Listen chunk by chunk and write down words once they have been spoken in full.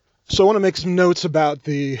So I want to make some notes about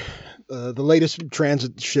the latest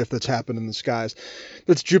transit shift that's happened in the skies.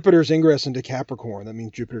 That's Jupiter's ingress into Capricorn. That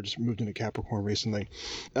means Jupiter just moved into Capricorn recently.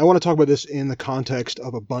 I want to talk about this in the context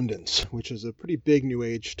of abundance, which is a pretty big New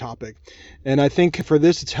Age topic. And I think for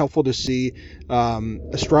this, it's helpful to see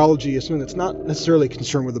astrology as something that's not necessarily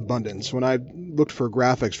concerned with abundance. When I looked for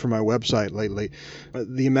graphics for my website lately,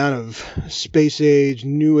 the amount of space age,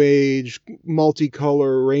 New Age,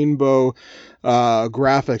 multicolor, rainbow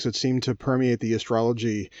graphics that seemed to permeate the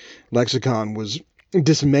astrology lexicon was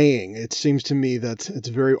dismaying. It seems to me that it's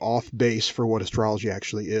very off base for what astrology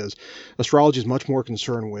actually is. Astrology is much more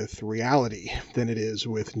concerned with reality than it is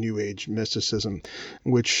with New Age mysticism,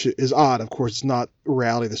 which is odd. Of course, it's not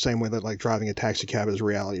reality the same way that like driving a taxi cab is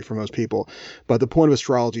reality for most people. But the point of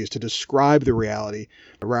astrology is to describe the reality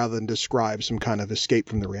rather than describe some kind of escape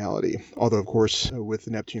from the reality. Although, of course, with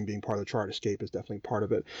Neptune being part of the chart, escape is definitely part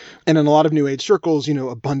of it. And in a lot of New Age circles,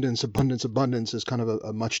 abundance is kind of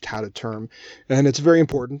a much touted term. And it's very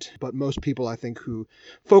important, but most people, I think, who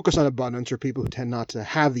focus on abundance are people who tend not to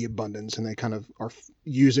have the abundance, and they kind of are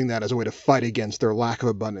using that as a way to fight against their lack of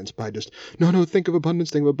abundance by just, no, think of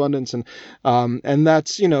abundance. And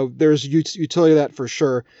that's, there's utility to that for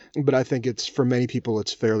sure, but I think it's, for many people,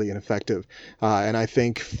 it's fairly ineffective. And I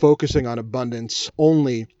think focusing on abundance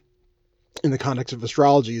only in the context of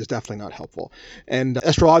astrology is definitely not helpful. And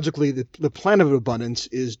astrologically, the planet of abundance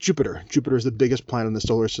is Jupiter. Jupiter is the biggest planet in the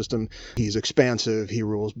solar system. He's expansive. He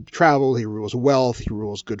rules travel. He rules wealth. He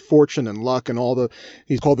rules good fortune and luck and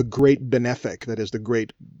he's called the great benefic. That is the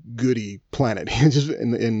great goody planet.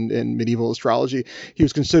 in medieval astrology, he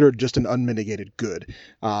was considered just an unmitigated good.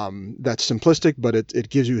 That's simplistic, but it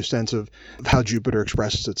gives you a sense of how Jupiter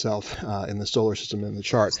expresses itself in the solar system in the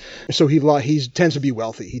chart. So he tends to be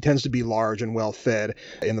wealthy. He tends to be large and well fed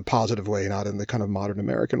in the positive way, not in the kind of modern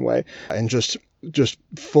American way, and just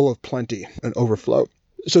full of plenty and overflow.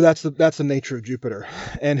 So that's the nature of Jupiter.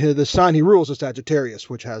 And the sign he rules is Sagittarius,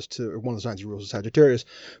 one of the signs he rules is Sagittarius,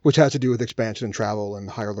 which has to do with expansion and travel and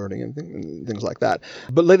higher learning and things like that.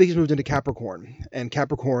 But lately he's moved into Capricorn, and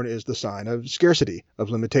Capricorn is the sign of scarcity,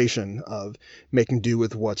 of limitation, of making do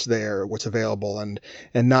with what's there, what's available, and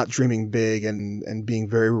not dreaming big and being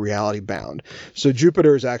very reality bound. So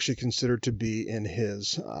Jupiter is actually considered to be in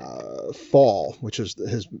his fall, which is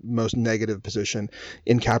his most negative position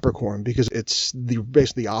in Capricorn, because it's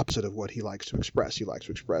basically the opposite of what he likes to express. He likes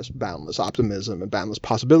to express boundless optimism and boundless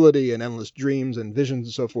possibility and endless dreams and visions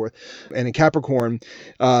and so forth. And in Capricorn,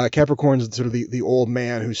 Capricorn's sort of the old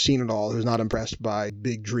man who's seen it all, who's not impressed by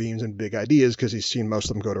big dreams and big ideas because he's seen most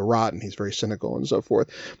of them go to rot, and he's very cynical and so forth.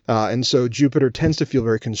 And so Jupiter tends to feel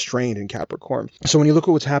very constrained in Capricorn. So when you look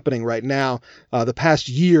at what's happening right now, the past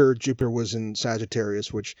year, Jupiter was in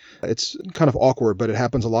Sagittarius, which it's kind of awkward, but it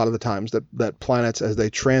happens a lot of the times that planets, as they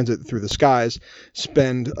transit through the skies, spend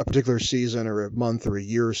a particular season or a month or a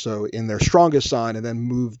year or so in their strongest sign and then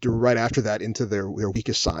move right after that into their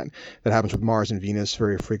weakest sign. That happens with Mars and Venus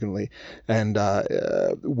very frequently. And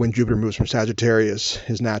when Jupiter moves from Sagittarius,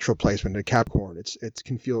 his natural placement into Capricorn, it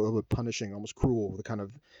can feel a little bit punishing, almost cruel, the kind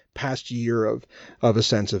of past year of a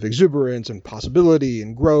sense of exuberance and possibility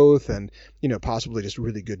and growth and, possibly just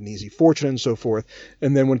really good and easy fortune and so forth.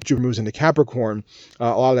 And then when Jupiter moves into Capricorn, a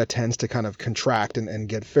lot of that tends to kind of contract and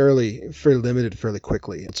get fairly limited fairly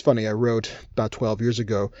quickly. It's funny, I wrote about 12 years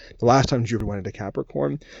ago, the last time Jupiter went into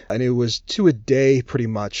Capricorn, and it was to a day pretty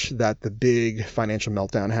much that the big financial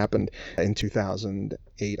meltdown happened in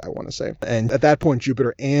 2008, I want to say. And at that point,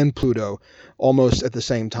 Jupiter and Pluto almost at the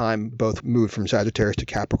same time both moved from Sagittarius to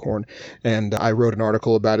Capricorn. And I wrote an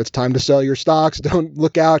article about it's time to sell your stocks. Don't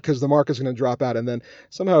look out because the market's going to drop out. And then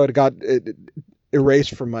somehow it got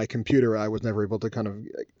erased from my computer. I was never able to kind of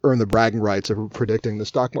earn the bragging rights of predicting the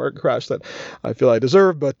stock market crash that I feel I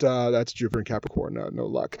deserve, but that's Jupiter and Capricorn, no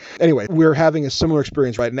luck. Anyway, we're having a similar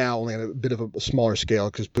experience right now, only on a bit of a smaller scale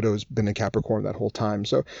because Pluto's been in Capricorn that whole time,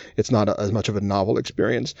 so it's not as much of a novel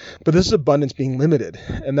experience. But this is abundance being limited,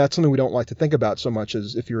 and that's something we don't like to think about so much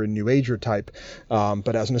as if you're a New Ager type,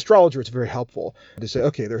 but as an astrologer, it's very helpful to say,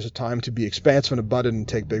 okay, there's a time to be expansive and abundant and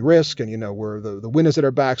take big risk, and where the wind is at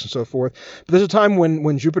our backs and so forth. But there's a time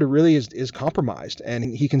when Jupiter really is compromised, and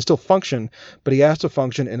he can still function, but he has to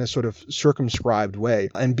function in a sort of circumscribed way.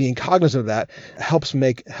 And being cognizant of that helps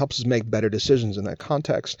us make better decisions in that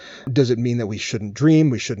context. Does it mean that we shouldn't dream,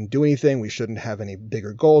 we shouldn't do anything, we shouldn't have any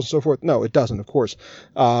bigger goals, and so forth? No, it doesn't, of course.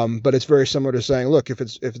 But it's very similar to saying, look, if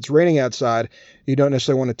it's raining outside You don't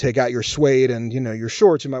necessarily want to take out your suede and, your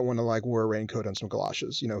shorts. You might want to like wear a raincoat and some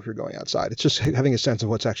galoshes, if you're going outside. It's just having a sense of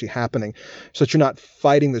what's actually happening so that you're not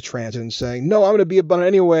fighting the transit and saying, no, I'm going to be abundant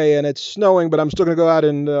anyway, and it's snowing, but I'm still going to go out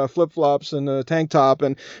in flip-flops and a tank top.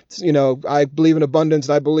 And, I believe in abundance,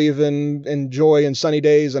 and I believe in joy and sunny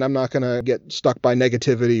days, and I'm not going to get stuck by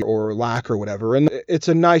negativity or lack or whatever. And it's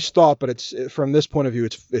a nice thought, but it's from this point of view,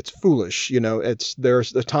 it's foolish.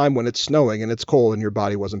 There's a time when it's snowing and it's cold and your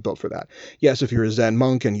body wasn't built for that. Yes, if you're a Zen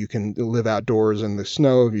monk and you can live outdoors in the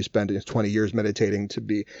snow, if you spend 20 years meditating to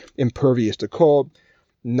be impervious to cold,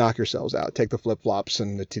 knock yourselves out. Take the flip-flops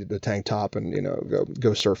and the tank top and,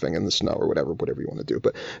 go surfing in the snow or whatever you want to do.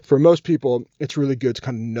 But for most people, it's really good to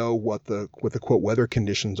kind of know what the quote weather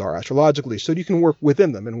conditions are astrologically so you can work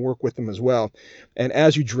within them and work with them as well. And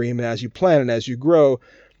as you dream, and as you plan, and as you grow,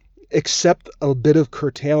 accept a bit of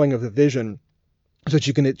curtailing of the vision so that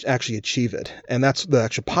you can actually achieve it. And that's the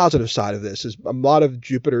actual positive side of this, is a lot of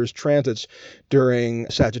Jupiter's transits during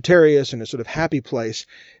Sagittarius in a sort of happy place,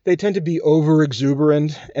 they tend to be over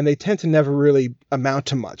exuberant and they tend to never really amount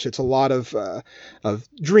to much. It's a lot of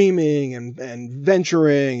dreaming and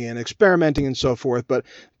venturing and experimenting and so forth, but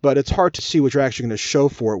it's hard to see what you're actually going to show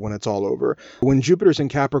for it when it's all over. When Jupiter's in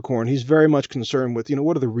Capricorn, he's very much concerned with,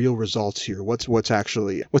 what are the real results here? What's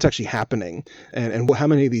actually happening? And how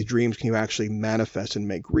many of these dreams can you actually manifest and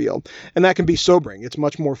make real? And that can be sobering. It's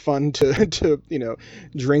much more fun to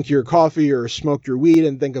drink your coffee or smoke your weed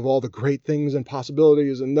and think of all the great things and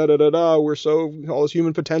possibilities and we're so all this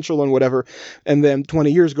human potential and whatever. And then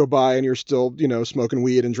 20 years go by and you're still, smoking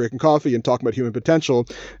weed and drinking coffee and talking about human potential,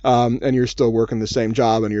 and you're still working the same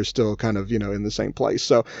job and you're still kind of, in the same place.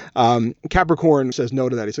 So Capricorn says no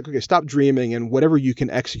to that. He's like, okay, stop dreaming, and whatever you can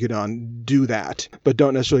execute on, do that. But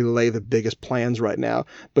don't necessarily lay the biggest plans right now,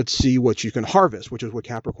 but see what you can harvest, which is what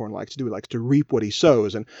Capricorn likes to do. He likes to reap what he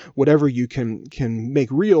sows, and whatever you can make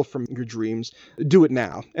real from your dreams, do it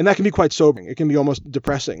now. And that can be quite sobering. It can be almost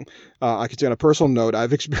depressing. I could say on a personal note,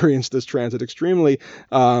 I've experienced this transit extremely.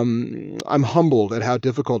 I'm humbled at how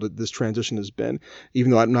difficult this transition has been,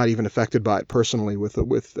 even though I'm not even affected by it personally with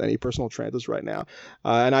any personal transits right now.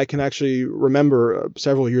 And I can actually remember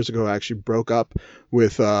several years ago, I actually broke up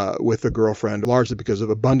with a girlfriend, largely because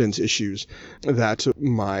of abundance issues, that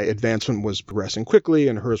my advancement was progressing quickly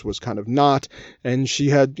and hers was kind of not. And she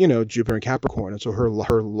had, Jupiter and Capricorn. And so her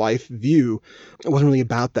life view, it wasn't really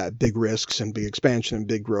about that, big risks and big expansion and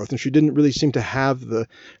big growth. And she didn't really seem to have the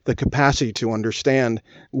capacity to understand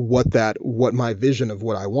what my vision of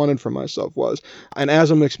what I wanted for myself was. And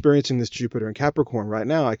as I'm experiencing this Jupiter and Capricorn right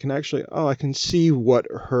now, I can see what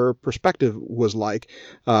her perspective was like.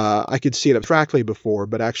 I could see it abstractly before,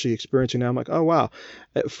 but actually experiencing now, I'm like, oh, wow.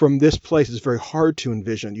 From this place, it's very hard to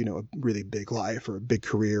envision, a really big life or a big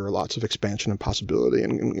career or lots of expansion and possibility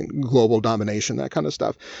and global domination, that kind of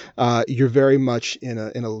stuff. You're very much in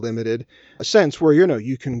a limited sense where,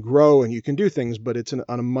 you can grow and you can do things, but it's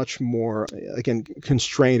on a much more, again,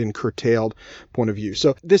 constrained and curtailed point of view.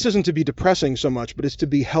 So this isn't to be depressing so much, but it's to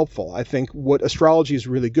be helpful. I think what astrology is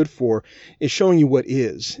really good for is showing you what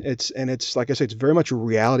is. It's like I say, it's very much a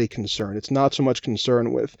reality concern. It's not so much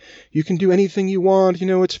concern with you can do anything you want.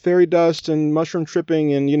 It's fairy dust and mushroom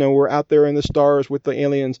tripping and, we're out there in the stars with the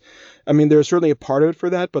aliens. I mean, there's certainly a part of it for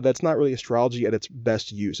that, but that's not really astrology at its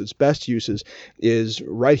best use. Its best use is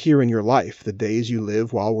right here in your life, the days you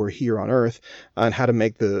live while we're here on Earth, and how to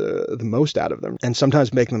make the most out of them. And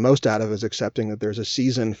sometimes making the most out of it is accepting that there's a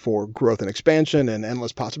season for growth and expansion and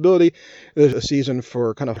endless possibility. There's a season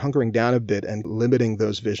for kind of hunkering down a bit and limiting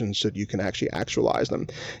those visions so that you can actually actualize them,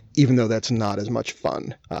 even though that's not as much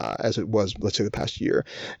fun as it was, let's say, the past year.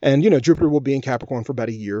 And, Jupiter will be in Capricorn for about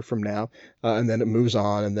a year from now, and then it moves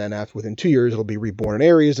on, and then within 2 years, it'll be reborn in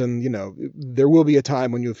Aries, and, there will be a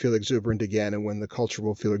time when you'll feel exuberant again, and when the culture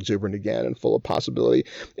will feel exuberant again and full of possibility.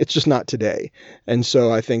 It's just not today. And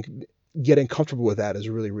so I think getting comfortable with that is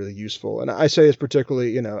really, really useful. And I say this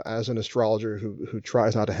particularly, as an astrologer who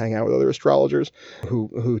tries not to hang out with other astrologers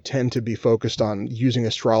who tend to be focused on using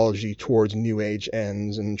astrology towards new age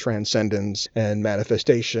ends and transcendence and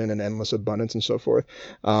manifestation and endless abundance and so forth.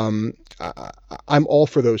 I'm all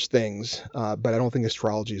for those things, but I don't think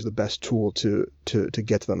astrology is the best tool to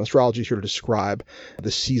get to them. Astrology is here to describe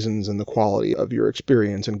the seasons and the quality of your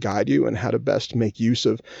experience and guide you and how to best make use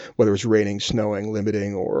of whether it's raining, snowing,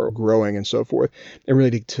 limiting, or growing and so forth, and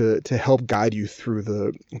really to help guide you through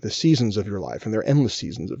the seasons of your life. And there are endless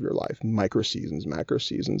seasons of your life, micro seasons, macro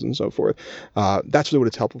seasons, and so forth. That's really what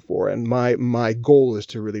it's helpful for. And my goal is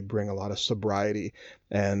to really bring a lot of sobriety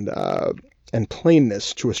and and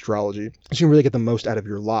plainness to astrology, so you can really get the most out of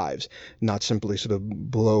your lives, not simply sort of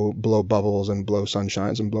blow bubbles and blow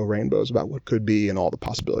sunshines and blow rainbows about what could be and all the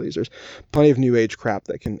possibilities. There's plenty of new age crap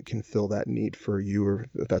that can fill that need for you, or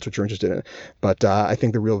if that's what you're interested in. But I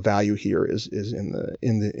think the real value here is in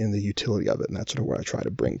the utility of it, and that's sort of what I try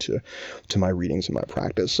to bring to my readings and my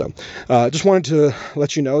practice. So just wanted to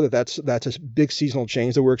let you know that that's a big seasonal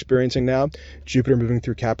change that we're experiencing now. Jupiter moving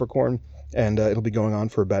through Capricorn. And it'll be going on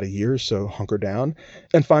for about a year, so hunker down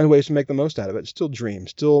and find ways to make the most out of it. Still dream,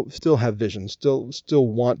 still have visions, still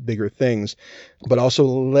want bigger things, but also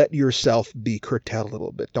let yourself be curtailed a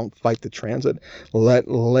little bit. Don't fight the transit. Let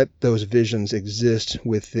those visions exist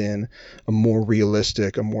within a more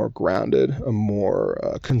realistic, a more grounded, a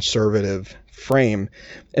more conservative frame,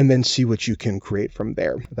 and then see what you can create from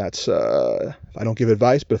there. That's I don't give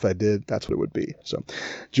advice, but if I did, that's what it would be. So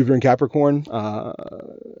Jupiter in Capricorn,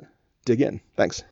 dig in. Thanks.